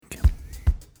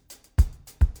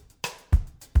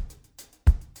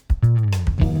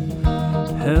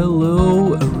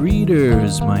Hello,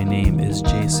 readers. My name is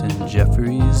Jason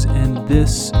Jeffries, and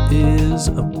this is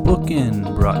a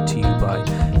Bookin brought to you by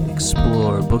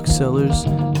Explore Booksellers,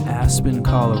 Aspen,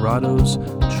 Colorado's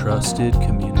trusted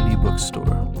community bookstore.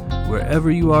 Wherever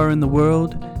you are in the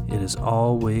world, it is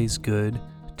always good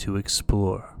to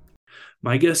explore.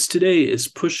 My guest today is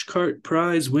Pushcart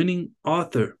Prize winning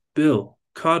author Bill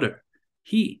Cotter.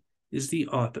 He is the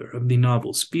author of the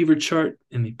novels Fever Chart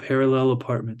and The Parallel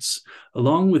Apartments,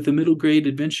 along with the middle grade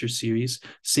adventure series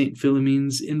St.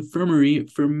 Philomene's Infirmary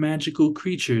for Magical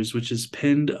Creatures, which is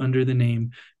penned under the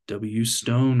name W.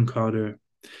 Stone Cotter.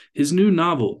 His new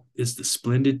novel is The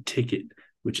Splendid Ticket,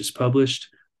 which is published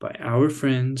by our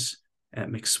friends at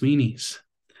McSweeney's.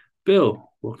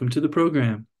 Bill, welcome to the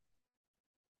program.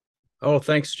 Oh,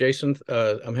 thanks, Jason.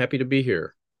 I'm happy to be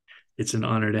here. It's an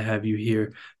honor to have you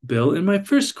here, Bill. And my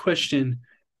first question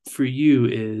for you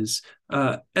is,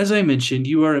 as I mentioned,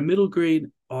 you are a middle grade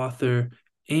author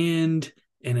and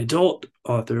an adult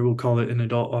author. We'll call it an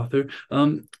adult author.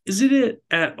 Is it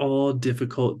at all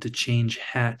difficult to change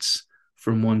hats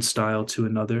from one style to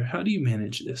another? How do you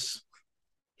manage this?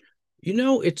 You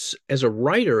know, it's as a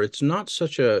writer, it's not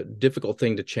such a difficult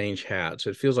thing to change hats.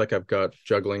 It feels like I've got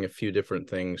juggling a few different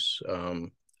things,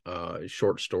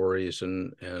 short stories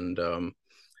and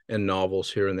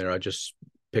novels here and there. I just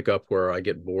pick up where I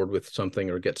get bored with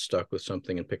something or get stuck with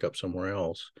something and pick up somewhere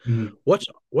else. Mm-hmm.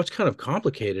 What's kind of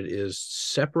complicated is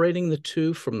separating the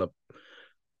two from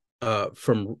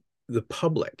the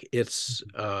public. It's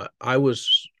I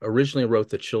was originally wrote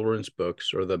the children's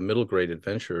books or the middle grade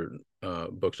adventure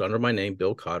books under my name,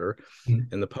 Bill Cotter,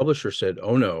 and the publisher said,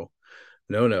 "Oh no,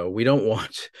 we don't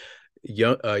want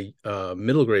young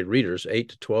middle grade readers, 8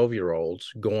 to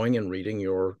 12-year-olds, going and reading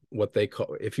your what they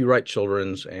call, if you write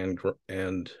children's and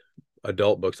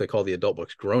adult books, they call the adult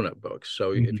books grown-up books.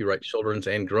 So if you write children's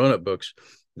and grown-up books,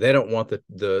 they don't want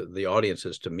the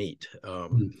audiences to meet."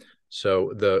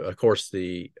 So of course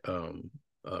the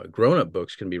grown-up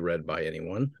books can be read by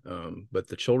anyone, but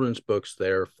the children's books,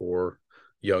 they're for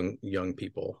young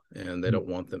people, and they don't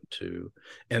want them to.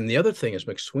 And the other thing is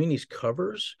McSweeney's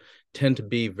covers tend to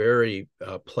be very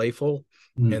playful,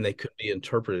 and they could be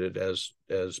interpreted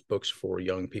as books for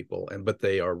young people, but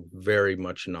they are very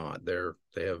much not. They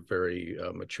have very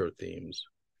mature themes.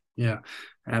 Yeah,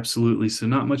 absolutely. So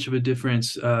not much of a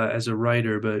difference as a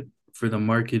writer, but for the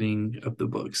marketing of the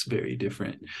books, very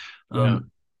different. Yeah,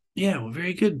 well,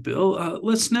 very good, Bill.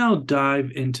 Let's now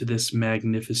dive into this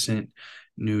magnificent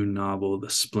new novel, The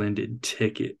Splendid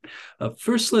Ticket.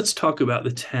 First, let's talk about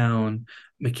the town,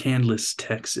 McCandless,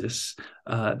 Texas,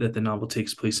 that the novel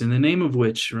takes place in, the name of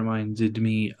which reminded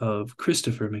me of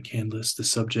Christopher McCandless, the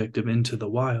subject of Into the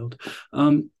Wild.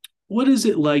 What is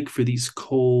it like for these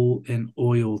coal and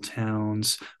oil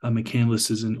towns? McCandless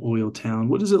is an oil town.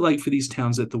 What is it like for these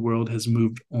towns that the world has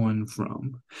moved on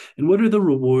from? And what are the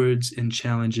rewards and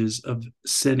challenges of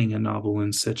setting a novel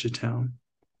in such a town?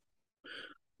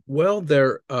 Well,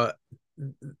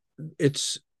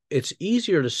 it's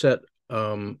easier to set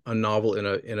a novel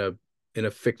in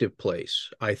a fictive place,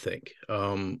 I think.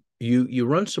 You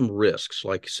run some risks,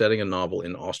 like setting a novel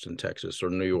in Austin, Texas, or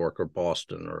New York, or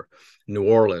Boston, or New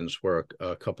Orleans, where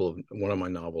one of my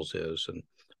novels is, and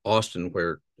Austin,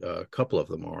 where a couple of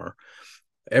them are.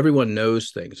 Everyone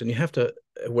knows things, and you have to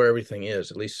where everything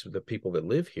is, at least the people that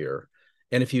live here.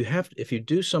 And if you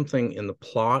do something in the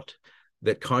plot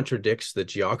that contradicts the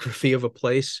geography of a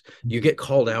place, you get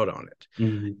called out on it.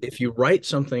 If you write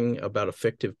something about a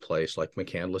fictive place like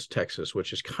McCandless, Texas,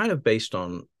 which is kind of based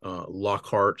on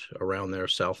Lockhart, around there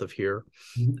south of here,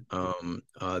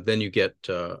 then you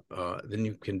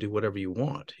can do whatever you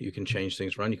want. You can change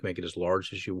things around. You can make it as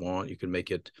large as you want. You can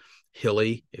make it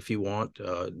hilly if you want.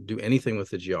 Do anything with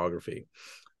the geography.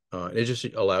 It just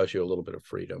allows you a little bit of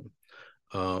freedom.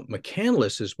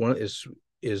 McCandless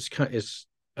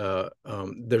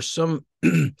there's some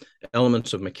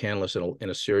elements of McCandless in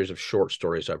a series of short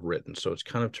stories I've written, so it's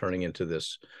kind of turning into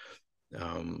this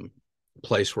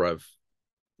place where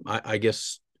I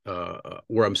guess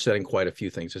where I'm setting quite a few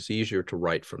things. It's easier to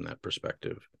write from that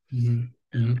perspective.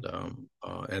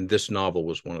 And this novel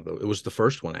was one of those. It was the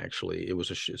first one, actually.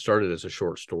 It started as a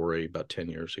short story about 10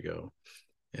 years ago,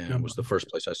 and it was the first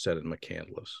place I set in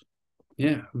McCandless.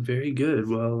 Yeah, very good.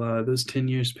 Well, those 10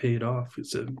 years paid off.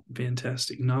 It's a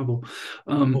fantastic novel.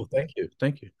 Thank you.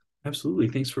 Absolutely.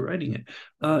 Thanks for writing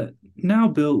it. Now,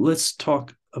 Bill, let's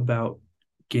talk about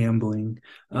gambling.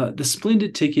 The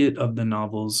splendid ticket of the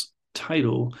novel's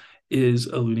title is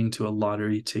alluding to a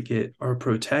lottery ticket. Our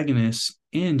protagonist,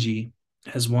 Angie,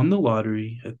 has won the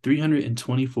lottery, a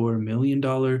 $324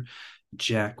 million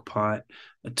jackpot.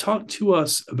 Talk to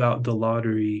us about the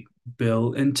lottery,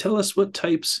 Bill, and tell us what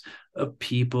types of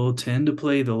people tend to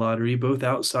play the lottery, both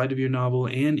outside of your novel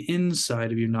and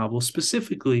inside of your novel,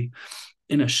 specifically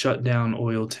in a shutdown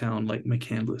oil town like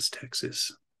McCandless,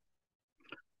 Texas.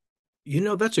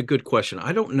 That's a good question.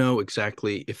 I don't know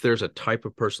exactly if there's a type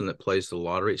of person that plays the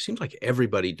lottery. It seems like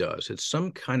everybody does. It's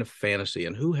some kind of fantasy.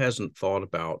 And who hasn't thought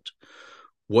about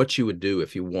what you would do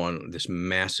if you won this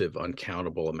massive,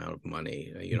 uncountable amount of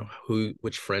money?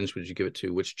 Which friends would you give it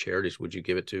to? Which charities would you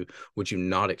give it to? Would you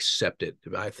not accept it?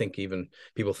 I think even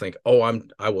people think, oh,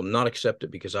 I will not accept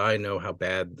it because I know how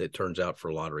bad it turns out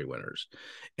for lottery winners.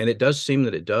 And it does seem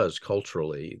that it does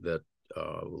culturally, that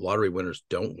lottery winners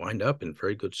don't wind up in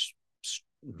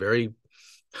very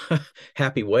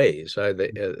happy ways.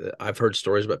 I've heard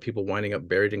stories about people winding up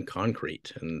buried in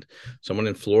concrete, and someone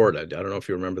in Florida. I don't know if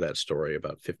you remember that story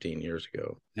about 15 years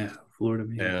ago. Yeah, Florida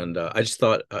man. And I just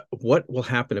thought, what will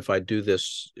happen if I do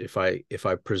this? If I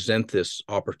present this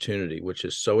opportunity, which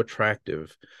is so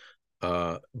attractive,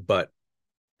 but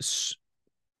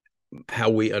how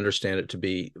we understand it to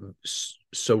be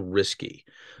so risky,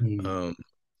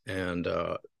 and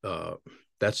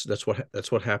that's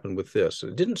what happened with this.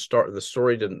 It didn't start. The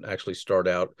story didn't actually start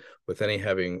out with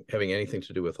having anything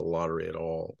to do with a lottery at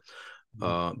all.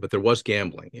 But there was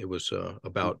gambling. It was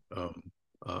about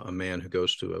a man who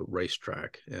goes to a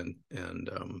racetrack and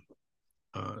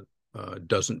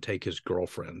doesn't take his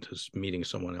girlfriend, is meeting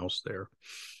someone else there.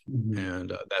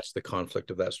 And that's the conflict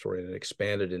of that story, and it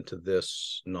expanded into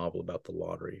this novel about the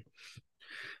lottery.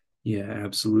 Yeah,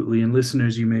 absolutely. And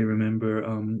listeners, you may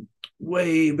remember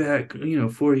way back,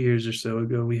 4 years or so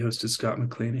ago, we hosted Scott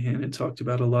McClanahan and talked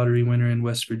about a lottery winner in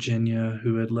West Virginia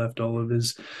who had left all of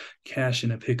his cash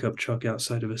in a pickup truck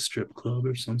outside of a strip club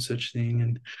or some such thing.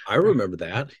 And I remember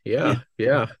that. Yeah.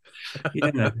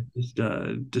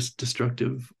 Just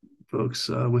destructive folks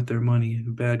with their money,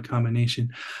 a bad combination.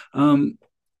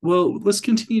 Well, let's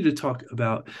continue to talk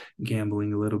about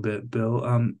gambling a little bit,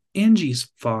 Bill. Angie's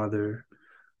father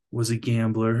was a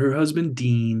gambler. Her husband,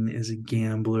 Dean, is a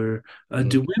gambler.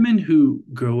 Do women who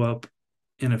grow up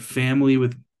in a family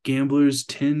with gamblers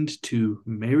tend to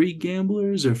marry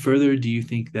gamblers? Or further, do you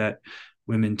think that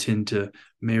women tend to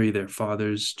marry their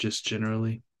fathers just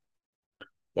generally?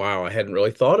 Wow, I hadn't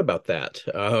really thought about that.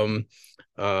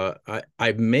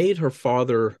 I made her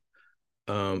father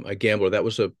a gambler. That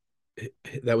was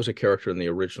a character in the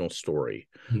original story.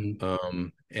 And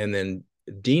then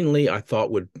Dean Lee, I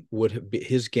thought would have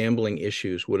his gambling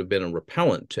issues would have been a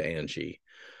repellent to Angie,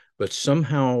 but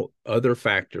somehow other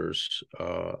factors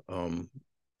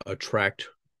attract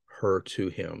her to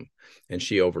him, and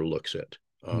she overlooks it.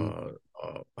 I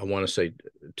want to say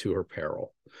to her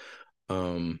peril.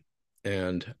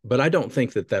 But I don't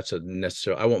think that that's a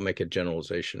necessary. I won't make a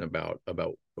generalization about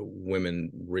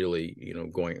women really,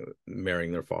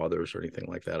 marrying their fathers or anything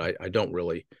like that. I don't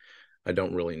really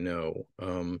know.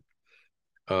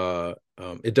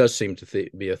 It does seem to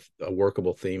be a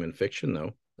workable theme in fiction,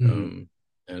 though.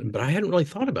 But I hadn't really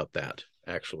thought about that,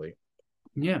 actually.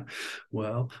 Yeah,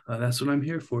 well, that's what I'm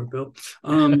here for, Bill.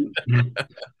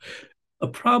 A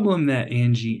problem that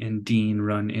Angie and Dean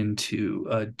run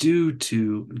into due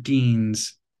to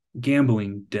Dean's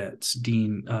gambling debts.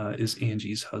 Dean is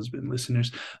Angie's husband,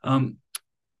 listeners.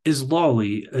 Is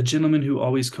Lolly, a gentleman who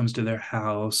always comes to their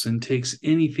house and takes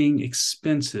anything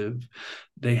expensive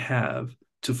they have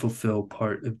to fulfill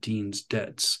part of Dean's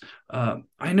debts.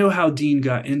 I know how Dean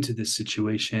got into this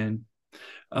situation,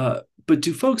 but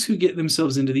do folks who get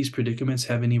themselves into these predicaments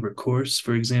have any recourse?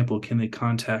 For example, can they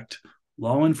contact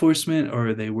law enforcement, or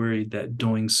are they worried that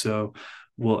doing so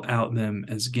will out them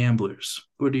as gamblers?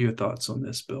 What are your thoughts on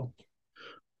this, Bill?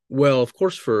 Well, of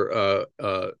course,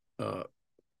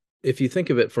 if you think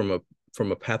of it from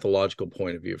a pathological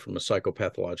point of view, from a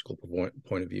psychopathological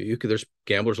point of view, there's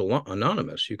Gamblers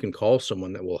Anonymous. You can call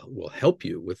someone that will help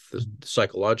you with the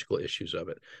psychological issues of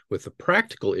it, with the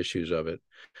practical issues of it.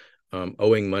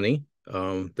 Owing money,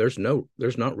 there's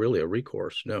not really a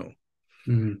recourse. No.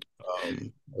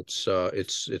 It's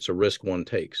a risk one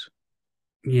takes.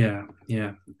 Yeah,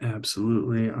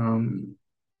 absolutely.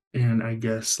 And I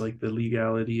guess like the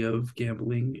legality of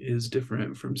gambling is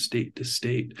different from state to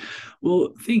state.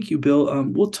 Well, thank you, Bill.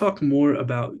 We'll talk more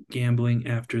about gambling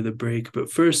after the break.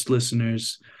 But first,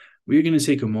 listeners, we're going to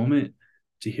take a moment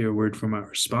to hear a word from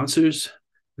our sponsors.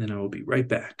 Then I will be right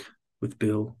back with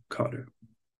Bill Cotter.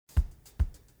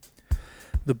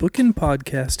 The Bookin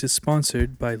podcast is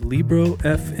sponsored by Libro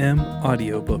FM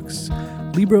Audiobooks.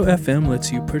 Libro FM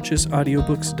lets you purchase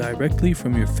audiobooks directly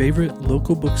from your favorite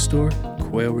local bookstore,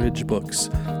 Quail Ridge Books.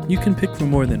 You can pick from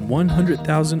more than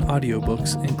 100,000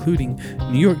 audiobooks, including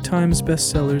New York Times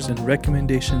bestsellers and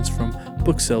recommendations from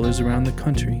booksellers around the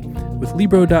country. With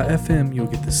Libro.fm, you'll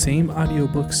get the same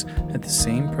audiobooks at the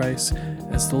same price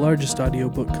as the largest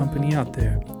audiobook company out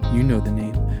there. You know the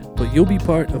name, but you'll be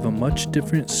part of a much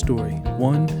different story,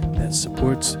 one that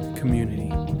supports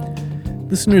community.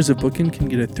 Listeners of Bookin can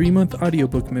get a 3-month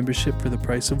audiobook membership for the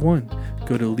price of one.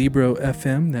 Go to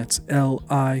Libro.fm, that's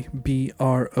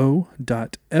Libro.fm,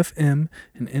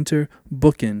 and enter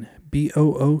Bookin,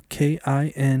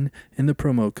 Bookin, in the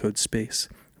promo code space.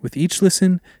 With each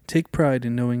listen, take pride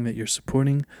in knowing that you're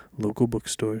supporting local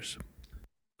bookstores.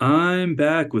 I'm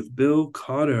back with Bill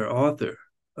Cotter, author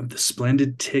of The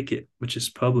Splendid Ticket, which is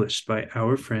published by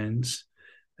our friends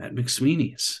at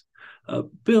McSweeney's.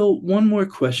 Bill, one more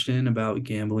question about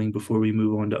gambling before we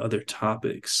move on to other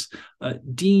topics.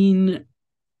 Dean,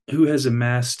 who has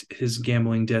amassed his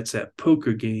gambling debts at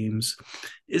poker games,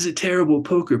 is a terrible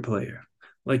poker player,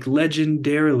 like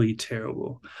legendarily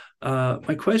terrible.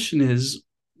 My question is,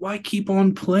 why keep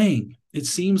on playing? It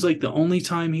seems like the only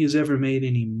time he has ever made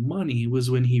any money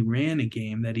was when he ran a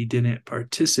game that he didn't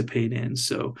participate in.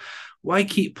 So why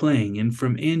keep playing? And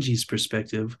from Angie's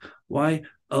perspective, why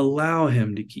allow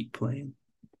him to keep playing?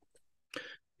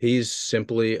 He's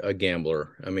simply a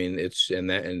gambler. I mean,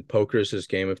 and poker is his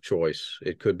game of choice.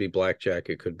 It could be blackjack,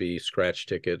 it could be scratch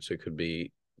tickets, it could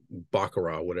be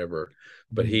baccarat, whatever.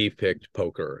 But he picked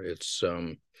poker. It's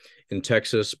in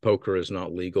Texas, poker is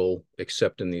not legal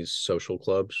except in these social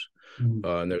clubs.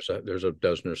 And there's a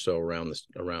dozen or so around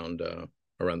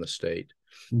the state.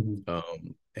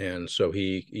 And so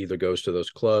he either goes to those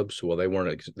clubs. Well, they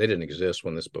didn't exist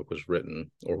when this book was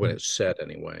written, or when it's set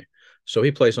anyway. So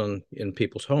he plays in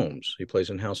people's homes. He plays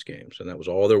in house games, and that was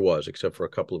all there was, except for a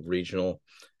couple of regional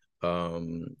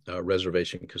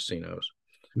reservation casinos.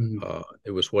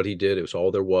 It was what he did. It was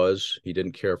all there was. He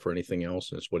didn't care for anything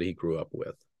else, and it's what he grew up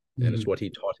with, and it's what he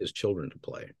taught his children to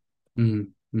play.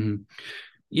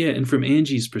 Yeah, and from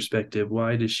Angie's perspective,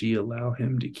 why does she allow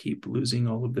him to keep losing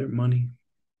all of their money?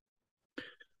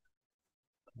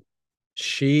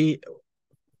 She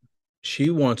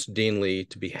wants Dean Lee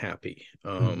to be happy,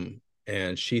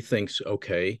 and she thinks,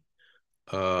 okay,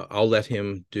 I'll let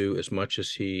him do as much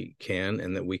as he can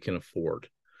and that we can afford.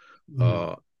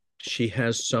 She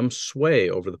has some sway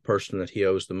over the person that he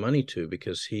owes the money to,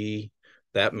 because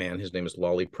that man, his name is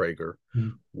Lolly Prager,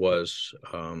 was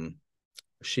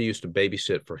she used to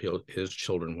babysit for his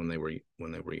children when they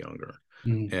were younger.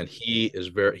 And he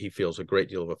feels a great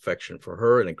deal of affection for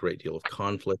her and a great deal of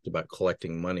conflict about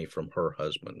collecting money from her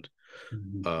husband.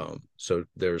 So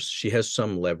she has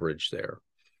some leverage there.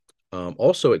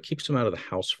 Also, it keeps him out of the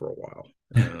house for a while,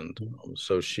 and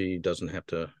so she doesn't have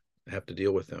to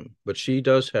deal with him. But she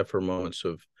does have her moments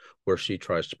of where she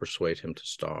tries to persuade him to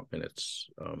stop, and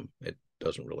it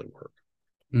doesn't really work.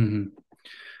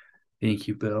 Thank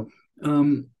you, Bill.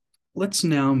 Let's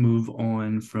now move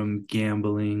on from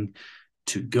gambling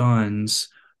to guns.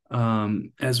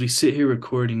 As we sit here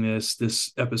recording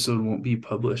this episode won't be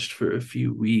published for a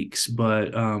few weeks,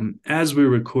 but as we're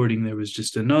recording, there was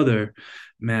just another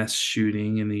mass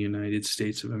shooting in the United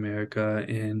States of America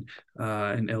in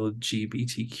an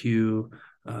LGBTQ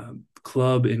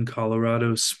club in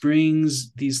Colorado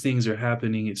Springs. These things are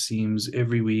happening, it seems,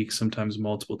 every week, sometimes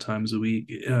multiple times a week,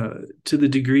 to the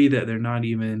degree that they're not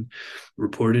even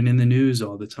reported in the news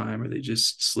all the time, or they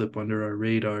just slip under our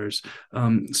radars.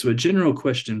 So a general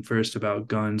question first about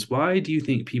guns. Why do you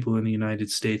think people in the United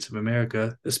States of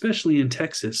America, especially in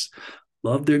Texas,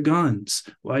 love their guns?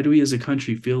 Why do we as a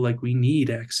country feel like we need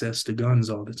access to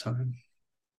guns all the time?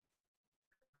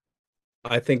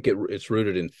 I think it's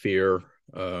rooted in fear.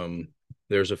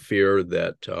 There's a fear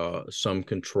that some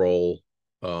control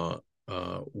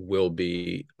will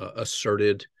be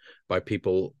asserted by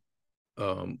people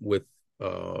with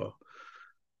how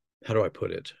do I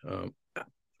put it?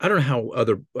 I don't know how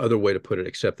other way to put it,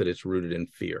 except that it's rooted in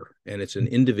fear, and it's an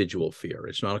individual fear.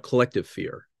 It's not a collective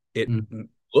fear. It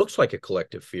looks like a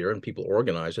collective fear, and people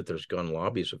organize it. There's gun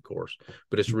lobbies, of course,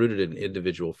 but it's rooted in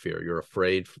individual fear. You're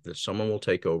afraid that someone will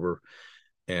take over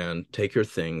and take your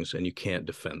things, and you can't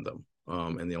defend them.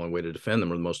 And the only way to defend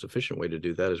them, or the most efficient way to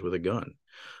do that, is with a gun.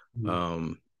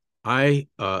 I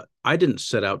didn't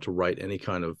set out to write any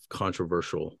kind of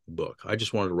controversial book. I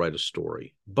just wanted to write a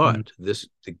story. But the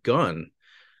gun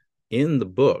in the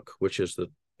book, which is the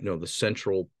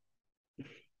central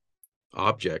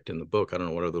object in the book, I don't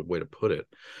know what other way to put it,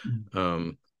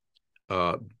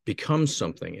 becomes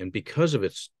something. And because of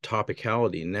its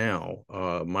topicality now,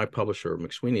 my publisher,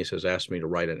 McSweeney's, has asked me to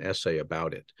write an essay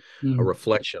about it, a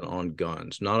reflection on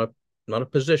guns, not not a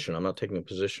position. I'm not taking a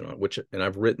position on which, and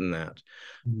I've written that.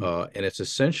 Mm, And it's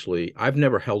essentially, I've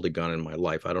never held a gun in my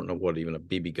life. I don't know what even a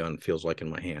BB gun feels like in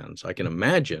my hands. I can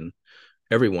imagine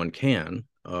everyone can.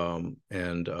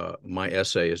 And my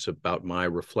essay is about my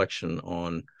reflection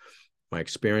on my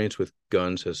experience with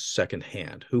guns as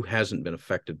secondhand. Who hasn't been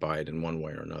affected by it in one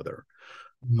way or another?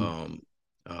 mm, Um,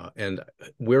 and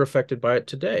we're affected by it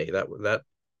today. That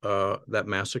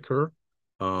massacre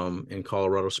in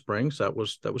Colorado Springs, that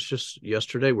was just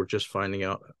yesterday. We're just finding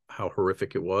out how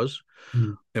horrific it was,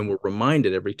 mm, and we're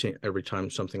reminded every time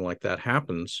something like that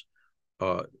happens,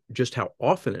 just how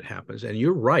often it happens. And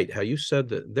you're right, how you said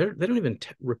that they don't even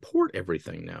report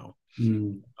everything now.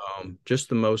 mm. Just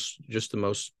the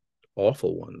most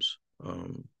awful ones.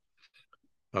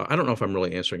 I don't know if I'm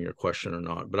really answering your question or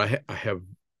not, but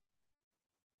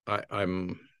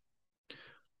I'm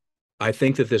I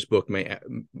think that this book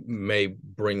may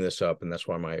bring this up, and that's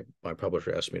why my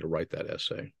publisher asked me to write that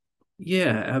essay.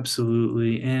 Yeah,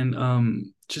 absolutely. And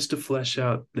just to flesh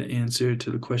out the answer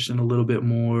to the question a little bit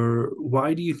more,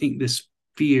 why do you think this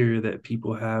fear that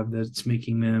people have that's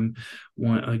making them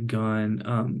want a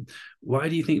gun, why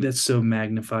do you think that's so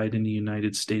magnified in the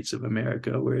United States of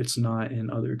America where it's not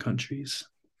in other countries?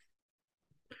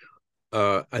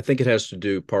 I think it has to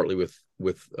do partly with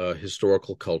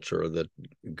historical culture, that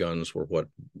guns were what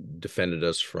defended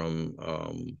us from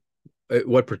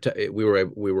what protect we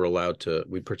were allowed to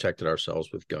we protected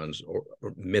ourselves with guns, or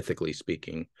mythically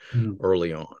speaking, Mm,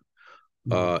 early on.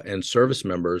 mm, And service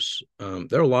members,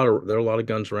 there are a lot of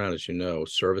guns around, as you know.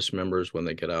 Service members, when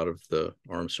they get out of the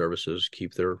armed services,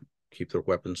 keep their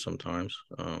weapons sometimes.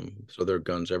 So there are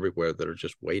guns everywhere that are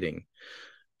just waiting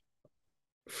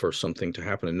for something to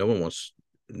happen, and no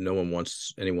one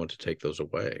wants anyone to take those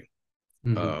away.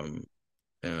 mhm, Um,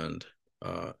 and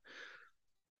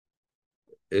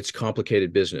It's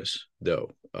complicated business,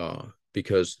 though,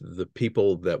 because the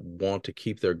people that want to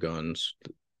keep their guns,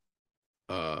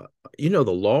 uh, the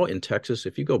law in Texas,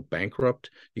 if you go bankrupt,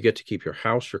 you get to keep your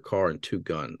house, your car, and two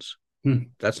guns. mm,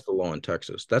 That's the law in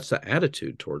Texas. That's the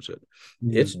attitude towards it.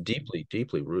 mm, It's deeply,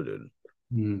 deeply rooted.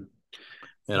 mm.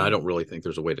 And I don't really think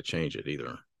there's a way to change it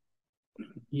either.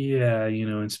 Yeah,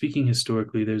 and speaking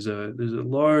historically, there's a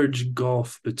large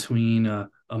gulf between a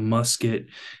musket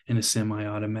and a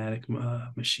semi-automatic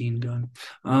machine gun.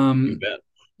 You Um, bet.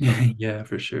 yeah,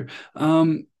 for sure.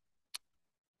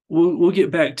 We'll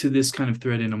get back to this kind of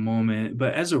thread in a moment,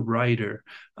 but as a writer,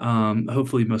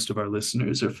 hopefully most of our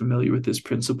listeners are familiar with this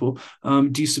principle.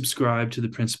 Do you subscribe to the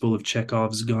principle of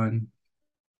Chekhov's gun?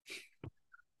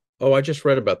 Oh, I just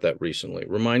read about that recently.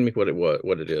 Remind me what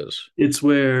it is. It's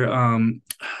where I'm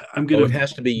Oh, gonna it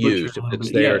has to be butcher it used. a If little it's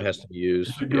bit. there, Yeah, it has to be if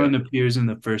used. a Yeah. gun appears in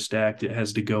the first act, it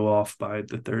has to go off by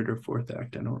the third or fourth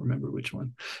act. I don't remember which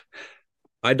one.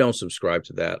 I don't subscribe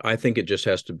to that. I think it just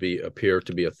has to appear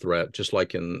to be a threat, just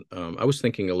like I was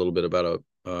thinking a little bit about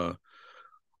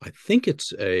I think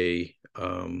it's who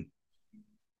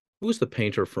was the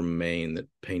painter from Maine that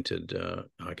painted,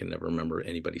 I can never remember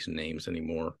anybody's names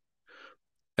anymore.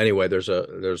 Anyway, there's a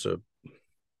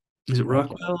Is it awful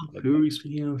Rockwell? Who are we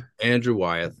speaking of? Andrew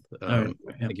Wyeth. All right.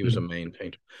 I Yeah. think he was a Mhm. Maine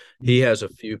painter. He Mhm. has a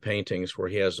few paintings where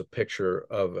he has a picture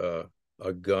of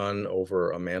a gun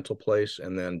over a mantelpiece,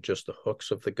 and then just the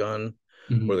hooks of the gun,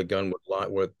 where Mhm. the gun would lie,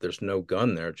 where there's no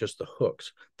gun there, just the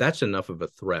hooks. That's enough of a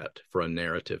threat for a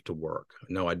narrative to work.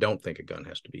 No, I don't think a gun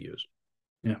has to be used.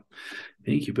 Yeah.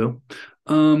 Thank you, Bill.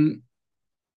 Um,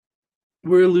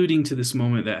 we're alluding to this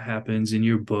moment that happens in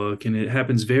your book, and it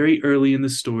happens very early in the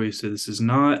story. So this is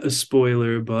not a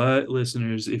spoiler, but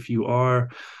listeners, if you are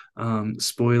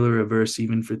spoiler averse,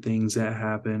 even for things that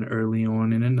happen early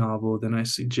on in a novel, then I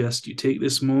suggest you take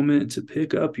this moment to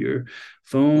pick up your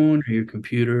phone or your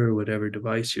computer or whatever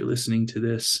device you're listening to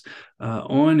this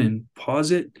on, and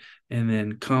pause it, and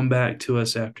then come back to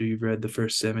us after you've read the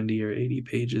first 70 or 80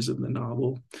 pages of the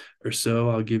novel or so.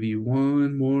 I'll give you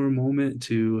one more moment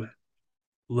to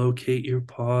locate your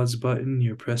pause button.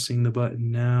 You're pressing the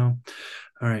button now.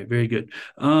 All right, very good.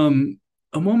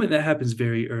 A moment that happens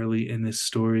very early in this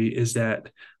story is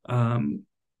that our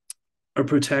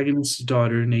protagonist's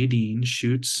daughter, Nadine,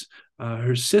 shoots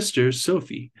her sister,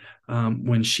 Sophie,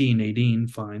 when she, Nadine,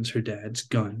 finds her dad's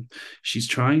gun. She's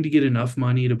trying to get enough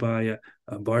money to buy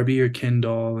a Barbie or Ken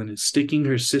doll and is sticking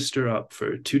her sister up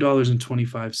for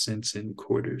 $2.25 in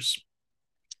quarters.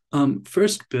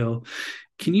 First, Bill,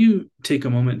 can you take a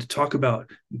moment to talk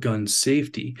about gun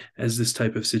safety, as this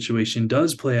type of situation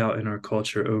does play out in our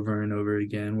culture over and over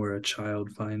again, where a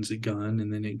child finds a gun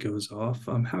and then it goes off?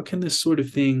 How can this sort of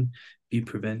thing be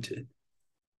prevented?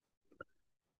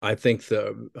 I think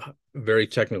the very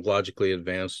technologically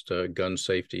advanced gun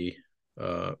safety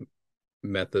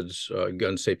methods,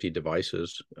 gun safety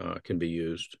devices can be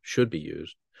used, should be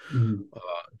used. Mm-hmm.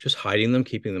 Just hiding them,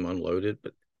 keeping them unloaded.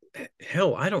 But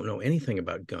hell, I don't know anything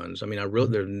about guns. I mean,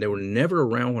 they were never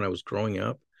around when I was growing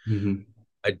up. Mm-hmm.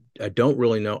 I don't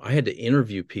really know. I had to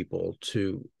interview people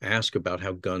to ask about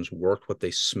how guns worked, what they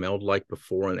smelled like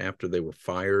before and after they were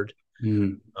fired.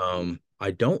 Mm-hmm.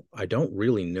 I don't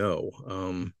really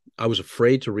know. I was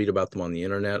afraid to read about them on the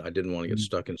internet. I didn't want to get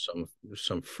stuck in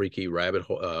some freaky rabbit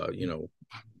hole,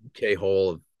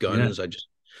 K-hole of guns. Yeah. I just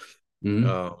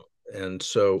Mm-hmm. and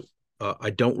so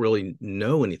I don't really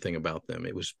know anything about them.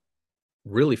 It was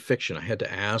really fiction. I had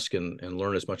to ask and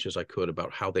learn as much as I could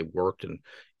about how they worked, and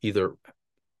either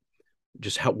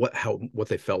just what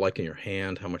they felt like in your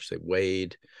hand, how much they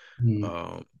weighed.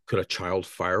 Could a child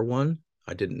fire one?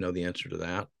 I didn't know the answer to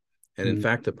that. And in Mm-hmm.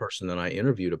 fact, the person that I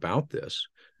interviewed about this,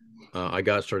 I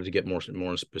started to get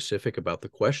more specific about the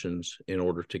questions in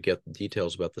order to get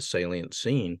details about the salient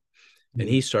scene. And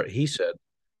he said,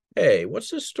 "Hey, what's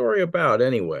this story about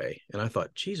anyway?" And I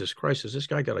thought, Jesus Christ, has this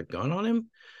guy got a gun on him?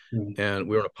 Mm-hmm. And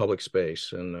we were in a public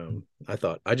space, and I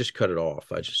thought, I just cut it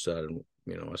off. I just said,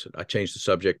 I said, I changed the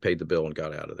subject, paid the bill, and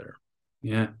got out of there.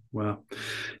 Yeah. Wow.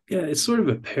 Yeah, it's sort of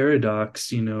a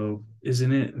paradox,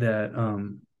 isn't it?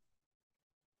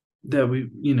 That we,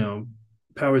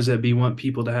 powers that be want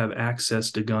people to have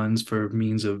access to guns for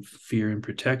means of fear and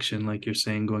protection, like you're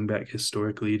saying, going back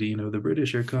historically to, the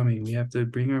British are coming, we have to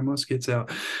bring our muskets out.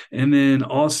 And then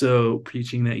also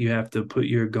preaching that you have to put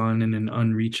your gun in an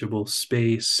unreachable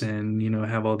space and,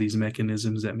 have all these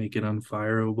mechanisms that make it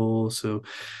unfireable. So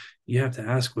you have to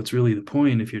ask, what's really the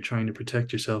point if you're trying to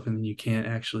protect yourself and then you can't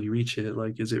actually reach it?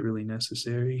 Like, is it really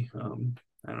necessary?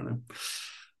 I don't know.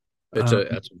 That's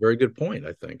a very good point,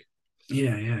 I think.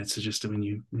 Yeah, it's just when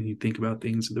you think about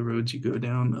things, the roads you go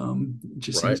down, it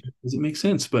just Right. doesn't make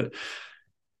sense. But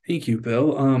thank you,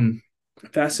 Bill.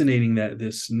 Fascinating that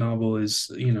this novel is,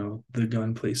 the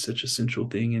gun plays such a central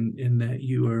thing, in that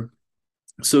you are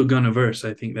so gun averse.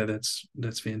 I think that's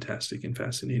fantastic and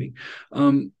fascinating.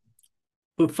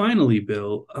 But finally,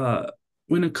 Bill,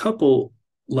 when a couple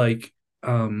like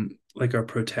our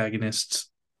protagonists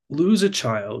lose a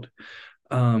child,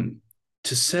 um,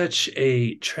 to such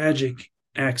a tragic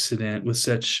accident with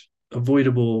such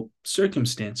avoidable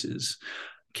circumstances,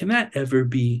 can that ever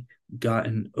be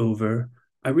gotten over?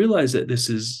 I realize that this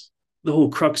is the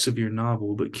whole crux of your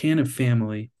novel, but can a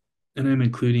family, and I'm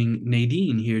including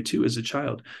Nadine here too as a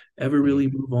child, ever really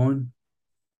move on?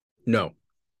 No,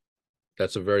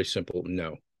 that's a very simple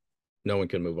no. No one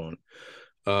can move on.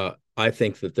 I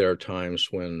think that there are times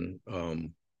when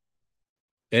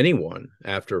anyone,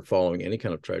 after following any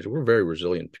kind of tragedy, we're very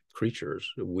resilient creatures.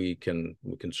 We can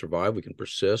survive. We can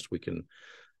persist. We can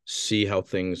see how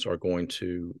things are going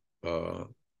to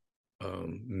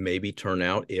maybe turn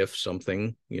out if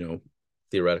something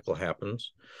theoretical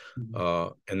happens.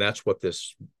 And that's what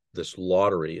this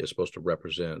lottery is supposed to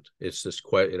represent. It's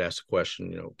it asks the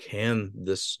question, can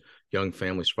this young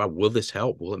family survive? Will this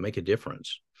help? Will it make a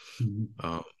difference?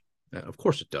 Of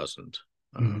course it doesn't.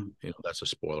 That's a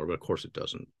spoiler, but of course it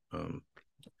doesn't.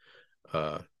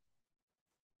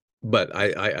 But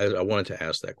I wanted to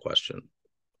ask that question.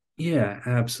 Yeah,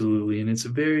 absolutely. And it's a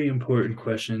very important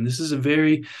question. This is a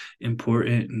very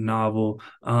important novel.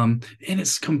 And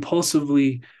it's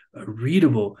compulsively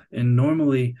readable. And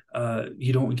normally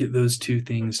you don't get those two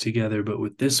things together. But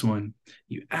with this one,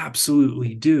 you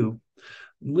absolutely do.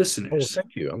 Listeners. Oh,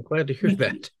 thank you. I'm glad to hear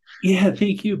that. Yeah,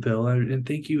 thank you, Bill. And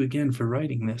thank you again for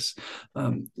writing this.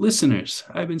 Listeners,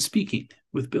 I've been speaking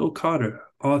with Bill Cotter,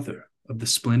 author of The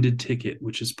Splendid Ticket,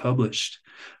 which is published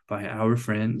by our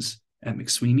friends at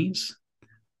McSweeney's.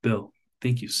 Bill,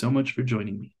 thank you so much for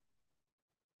joining me.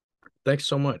 Thanks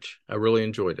so much. I really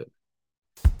enjoyed it.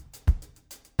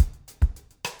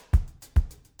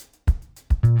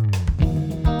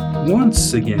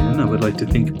 Once again, I would like to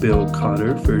thank Bill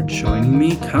Cotter for joining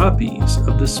me. Copies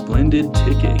of The Splendid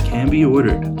Ticket can be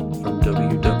ordered from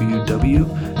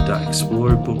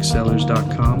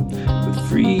www.explorebooksellers.com with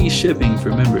free shipping for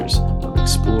members of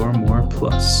Explore More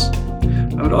Plus.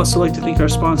 I would also like to thank our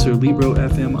sponsor, Libro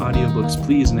FM Audiobooks.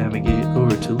 Please navigate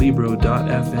over to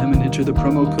Libro.fm and enter the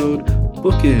promo code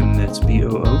Bookin, that's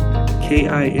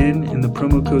BOOKIN, in the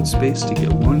promo code space to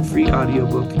get one free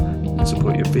audiobook and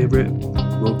support your favorite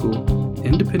local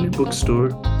independent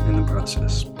bookstore in the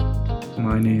process.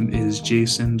 My name is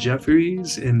Jason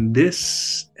Jefferies, and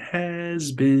this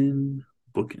has been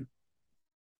Bookin'.